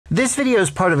This video is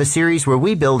part of a series where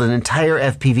we build an entire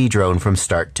FPV drone from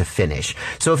start to finish.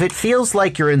 So if it feels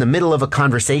like you're in the middle of a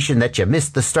conversation that you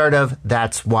missed the start of,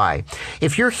 that's why.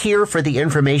 If you're here for the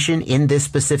information in this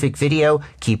specific video,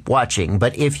 keep watching.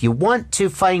 But if you want to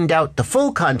find out the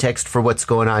full context for what's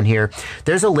going on here,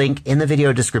 there's a link in the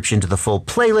video description to the full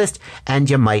playlist, and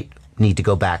you might need to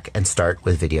go back and start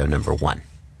with video number 1.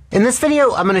 In this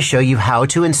video, I'm going to show you how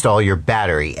to install your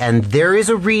battery, and there is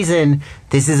a reason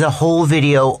this is a whole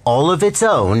video all of its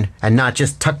own and not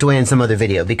just tucked away in some other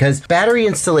video, because battery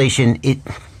installation,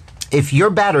 if your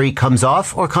battery comes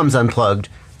off or comes unplugged,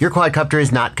 your quadcopter is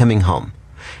not coming home.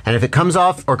 And if it comes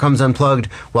off or comes unplugged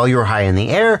while you're high in the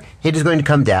air, it is going to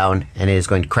come down and it is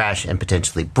going to crash and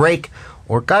potentially break,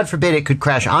 or God forbid it could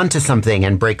crash onto something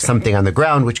and break something on the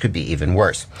ground, which could be even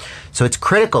worse. So it's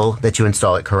critical that you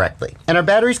install it correctly. And our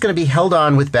battery is going to be held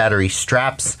on with battery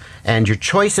straps, and your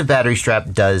choice of battery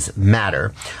strap does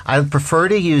matter. I prefer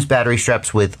to use battery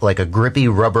straps with like a grippy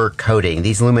rubber coating.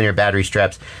 These luminaire battery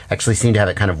straps actually seem to have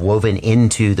it kind of woven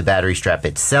into the battery strap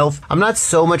itself. I'm not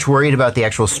so much worried about the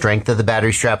actual strength of the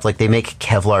battery strap. Like, they make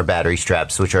Kevlar battery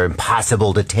straps, which are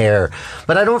impossible to tear.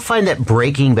 But I don't find that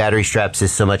breaking battery straps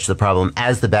is so much the problem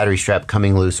as the battery strap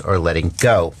coming loose or letting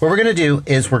go. What we're going to do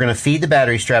is we're going to feed the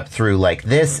battery strap through like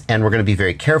this, and we're going to be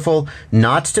very careful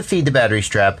not to feed the battery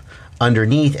strap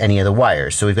underneath any of the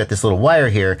wires. So we've got this little wire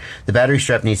here. The battery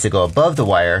strap needs to go above the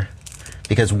wire,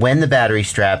 because when the battery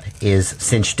strap is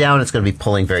cinched down, it's going to be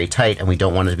pulling very tight, and we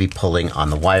don't want it to be pulling on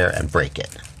the wire and break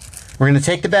it. We're going to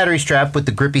take the battery strap with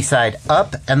the grippy side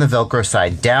up and the Velcro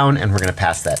side down, and we're going to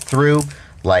pass that through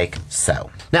like so.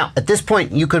 Now, at this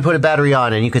point, you could put a battery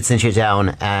on and you could cinch it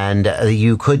down, and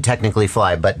you could technically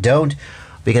fly, but don't,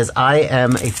 because I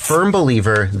am a firm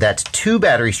believer that 2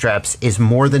 battery straps is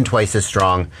more than twice as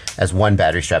strong as 1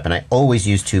 battery strap, and I always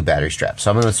use 2 battery straps.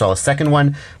 So I'm going to install a second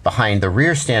one behind the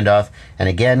rear standoff, and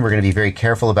again, we're going to be very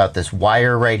careful about this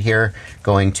wire right here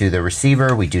going to the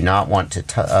receiver. We do not want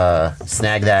to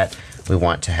snag that. We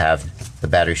want to have the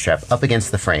battery strap up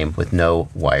against the frame with no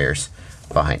wires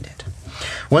behind it.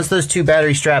 Once those 2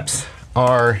 battery straps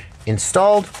are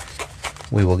installed,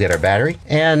 we will get our battery,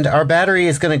 and our battery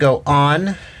is going to go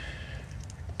on,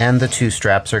 and the 2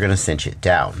 straps are going to cinch it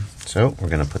down. So we're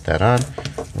going to put that on.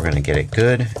 We're going to get it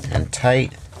good and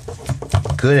tight,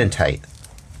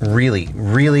 really,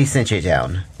 really cinch it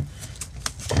down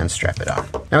and strap it on.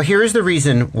 Now, here is the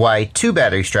reason why 2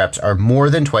 battery straps are more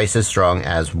than twice as strong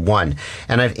as 1.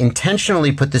 And I've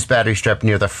intentionally put this battery strap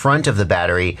near the front of the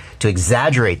battery to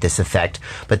exaggerate this effect,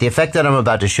 but the effect that I'm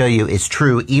about to show you is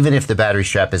true even if the battery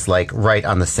strap is like right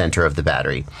on the center of the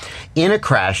battery. In a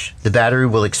crash, the battery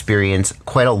will experience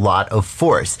quite a lot of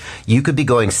force. You could be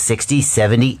going 60,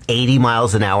 70, 80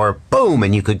 miles an hour, boom,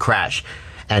 and you could crash.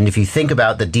 And if you think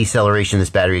about the deceleration this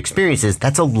battery experiences,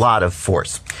 that's a lot of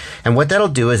force. And what that'll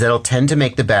do is it'll tend to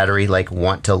make the battery like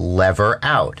want to lever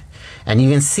out. And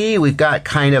you can see we've got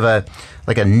kind of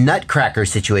like a nutcracker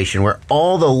situation where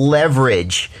all the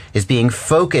leverage is being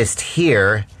focused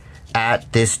here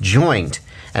at this joint.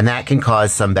 And that can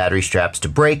cause some battery straps to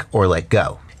break or let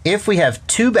go. If we have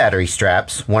 2 battery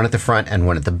straps, one at the front and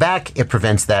one at the back, it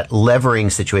prevents that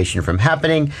levering situation from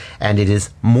happening, and it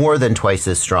is more than twice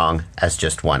as strong as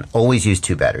just 1. Always use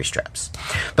 2 battery straps.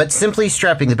 But simply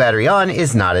strapping the battery on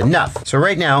is not enough. So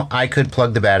right now, I could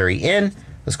plug the battery in.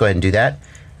 Let's go ahead and do that.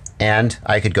 And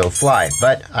I could go fly,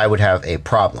 but I would have a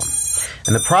problem.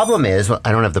 And the problem is, well,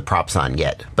 I don't have the props on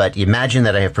yet, but imagine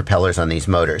that I have propellers on these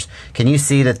motors. Can you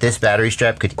see that this battery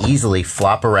strap could easily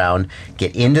flop around,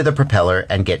 get into the propeller,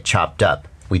 and get chopped up?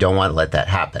 We don't want to let that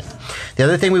happen. The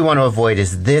other thing we want to avoid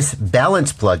is this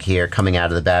balance plug here coming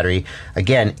out of the battery.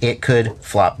 Again, it could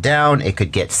flop down, it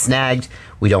could get snagged.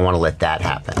 We don't want to let that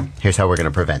happen. Here's how we're going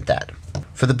to prevent that.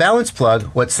 For the balance plug,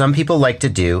 what some people like to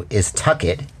do is tuck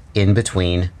it in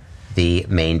between the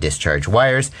main discharge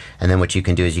wires, and then what you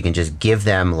can do is you can just give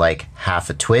them like half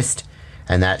a twist,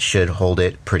 and that should hold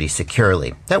it pretty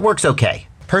securely. That works okay.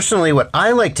 Personally, what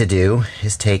I like to do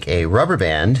is take a rubber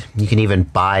band. You can even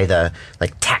buy the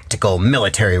like tactical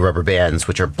military rubber bands,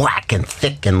 which are black and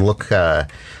thick and look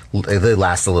they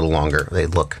last a little longer. They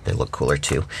look cooler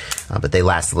too, but they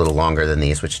last a little longer than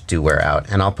these, which do wear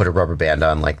out. And I'll put a rubber band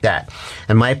on like that.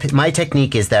 And my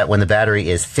technique is that when the battery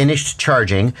is finished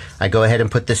charging, I go ahead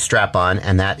and put this strap on,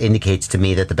 and that indicates to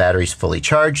me that the battery's fully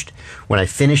charged. When I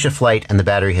finish a flight and the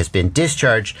battery has been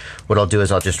discharged, what I'll do is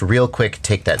I'll just real quick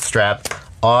take that strap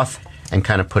off and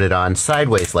kind of put it on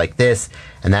sideways like this,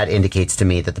 and that indicates to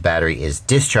me that the battery is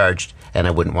discharged and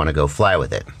I wouldn't want to go fly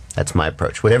with it. That's my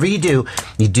approach. Whatever you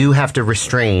do have to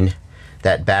restrain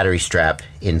that battery strap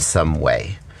in some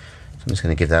way. I'm just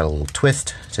going to give that a little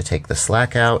twist to take the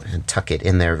slack out and tuck it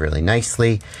in there really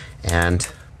nicely. And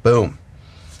boom,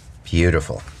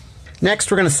 beautiful.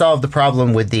 Next, we're going to solve the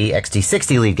problem with the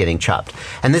XT60 lead getting chopped.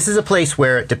 And this is a place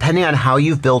where, depending on how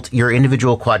you've built your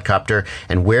individual quadcopter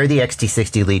and where the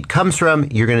XT60 lead comes from,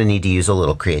 you're going to need to use a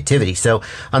little creativity. So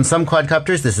on some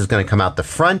quadcopters, this is going to come out the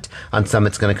front. On some,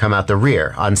 it's going to come out the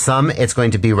rear. On some, it's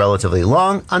going to be relatively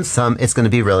long. On some, it's going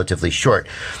to be relatively short.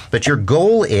 But your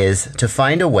goal is to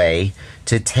find a way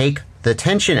to take the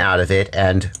tension out of it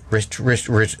and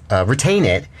retain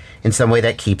it in some way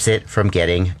that keeps it from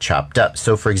getting chopped up.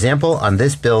 So for example, on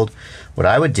this build, what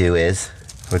I would do is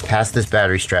I would pass this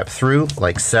battery strap through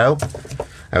like so.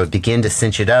 I would begin to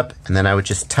cinch it up, and then I would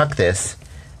just tuck this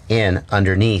in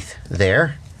underneath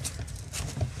there.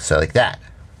 So like that.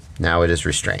 Now it is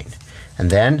restrained.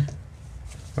 And then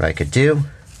what I could do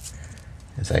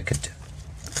is I could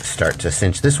start to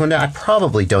cinch this one down. I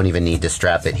probably don't even need to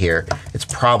strap it here. It's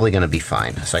probably going to be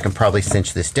fine. So I can probably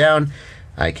cinch this down.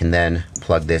 I can then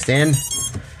plug this in,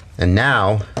 and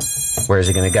now where is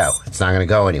it going to go? It's not going to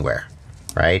go anywhere,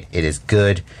 right? It is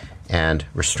good and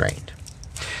restrained.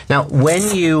 Now,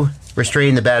 when you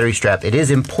restrain the battery strap, it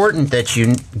is important that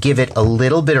you give it a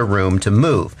little bit of room to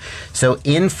move. So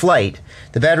in flight,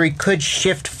 the battery could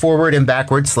shift forward and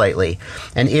backward slightly,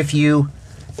 and if you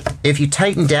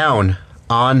tighten down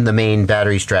on the main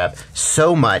battery strap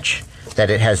so much that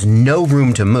it has no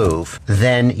room to move,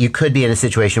 then you could be in a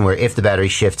situation where if the battery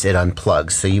shifts, it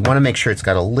unplugs. So you want to make sure it's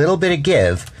got a little bit of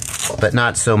give, but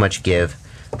not so much give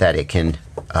that it can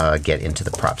get into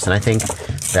the props. And I think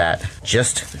that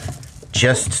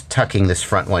just tucking this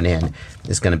front one in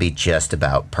is going to be just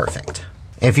about perfect.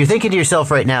 If you're thinking to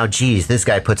yourself right now, geez, this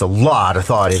guy puts a lot of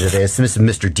thought into this, this is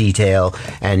Mr. Detail,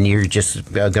 and you're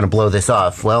just going to blow this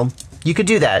off, well, you could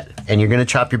do that, and you're going to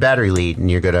chop your battery lead, and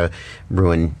you're going to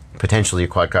ruin potentially your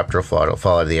quadcopter will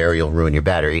fall out of the air, you'll ruin your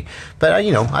battery. But,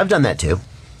 you know, I've done that too.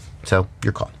 So,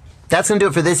 your call. That's going to do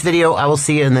it for this video. I will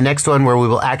see you in the next one where we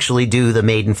will actually do the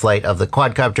maiden flight of the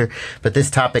quadcopter. But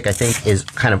this topic, I think, is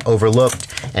kind of overlooked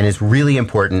and is really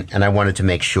important, and I wanted to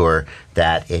make sure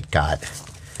that it got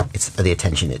the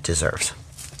attention it deserves.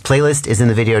 Playlist is in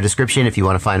the video description if you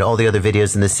want to find all the other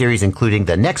videos in this series, including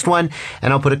the next one,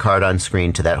 and I'll put a card on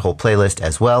screen to that whole playlist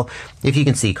as well, if you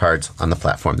can see cards on the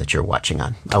platform that you're watching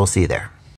on. I will see you there.